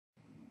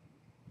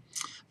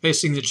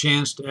Facing the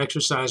chance to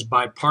exercise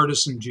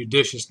bipartisan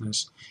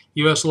judiciousness,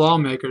 U.S.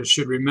 lawmakers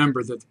should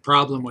remember that the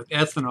problem with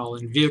ethanol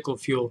in vehicle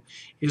fuel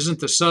isn't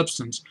the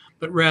substance,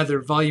 but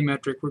rather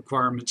volumetric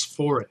requirements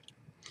for it.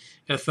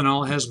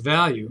 Ethanol has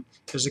value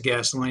as a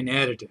gasoline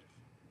additive.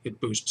 It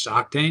boosts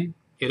octane,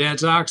 it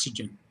adds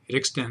oxygen, it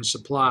extends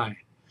supply.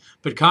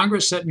 But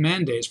Congress set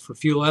mandates for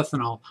fuel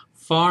ethanol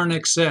far in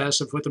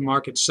excess of what the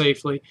market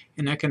safely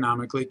and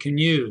economically can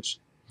use.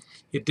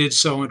 It did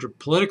so under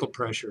political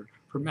pressure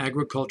from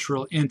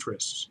agricultural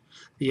interests.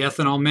 The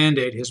ethanol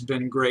mandate has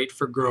been great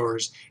for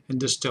growers and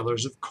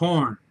distillers of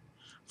corn.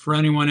 For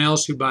anyone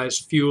else who buys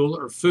fuel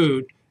or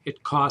food,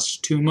 it costs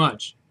too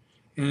much,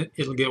 and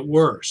it'll get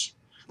worse.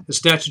 The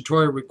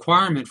statutory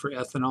requirement for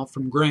ethanol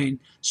from grain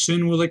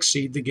soon will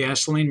exceed the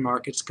gasoline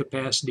market's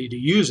capacity to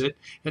use it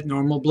at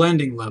normal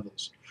blending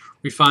levels.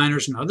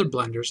 Refiners and other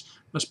blenders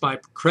must buy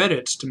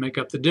credits to make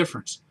up the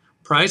difference.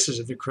 Prices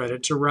of the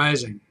credits are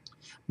rising.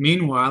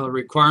 Meanwhile, a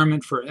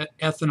requirement for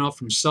ethanol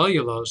from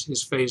cellulose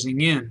is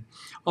phasing in,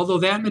 although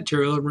that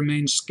material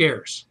remains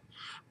scarce.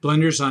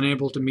 Blenders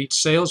unable to meet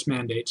sales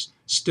mandates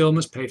still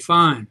must pay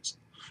fines.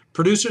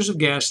 Producers of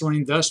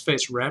gasoline thus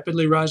face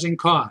rapidly rising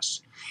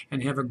costs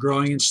and have a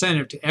growing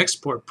incentive to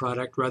export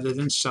product rather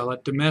than sell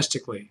it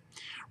domestically.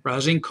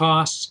 Rising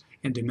costs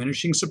and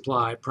diminishing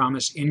supply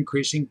promise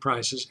increasing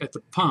prices at the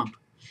pump,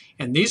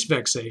 and these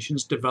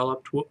vexations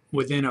developed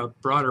within a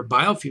broader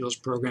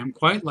biofuels program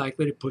quite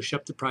likely to push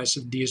up the price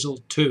of diesel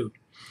too.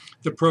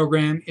 The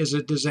program is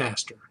a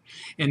disaster,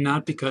 and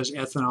not because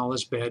ethanol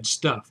is bad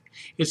stuff.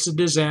 It's a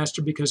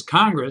disaster because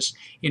Congress,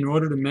 in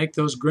order to make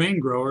those grain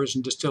growers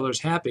and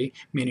distillers happy,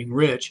 meaning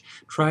rich,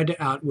 tried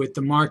to outwit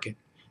the market.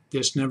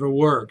 This never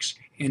works,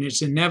 and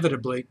it's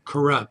inevitably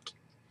corrupt.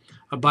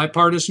 A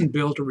bipartisan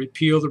bill to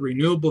repeal the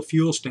renewable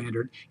fuel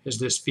standard, as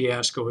this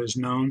fiasco is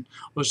known,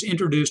 was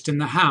introduced in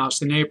the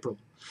House in April.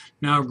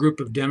 Now a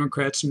group of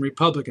Democrats and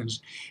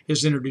Republicans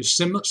has introduced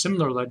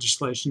similar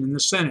legislation in the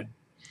Senate.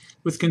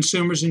 With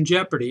consumers in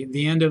jeopardy,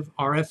 the end of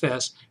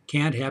RFS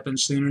can't happen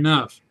soon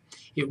enough.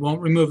 It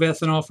won't remove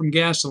ethanol from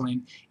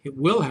gasoline. It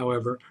will,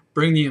 however,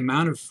 bring the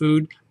amount of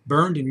food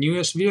burned in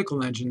U.S.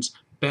 vehicle engines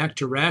back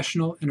to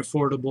rational and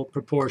affordable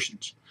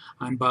proportions.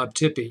 I'm Bob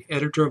Tippie,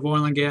 editor of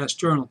Oil and Gas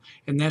Journal,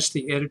 and that's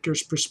the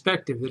editor's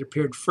perspective that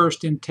appeared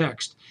first in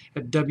text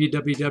at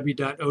www.ogj.com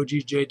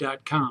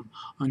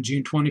on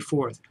June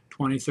 24,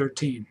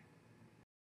 2013.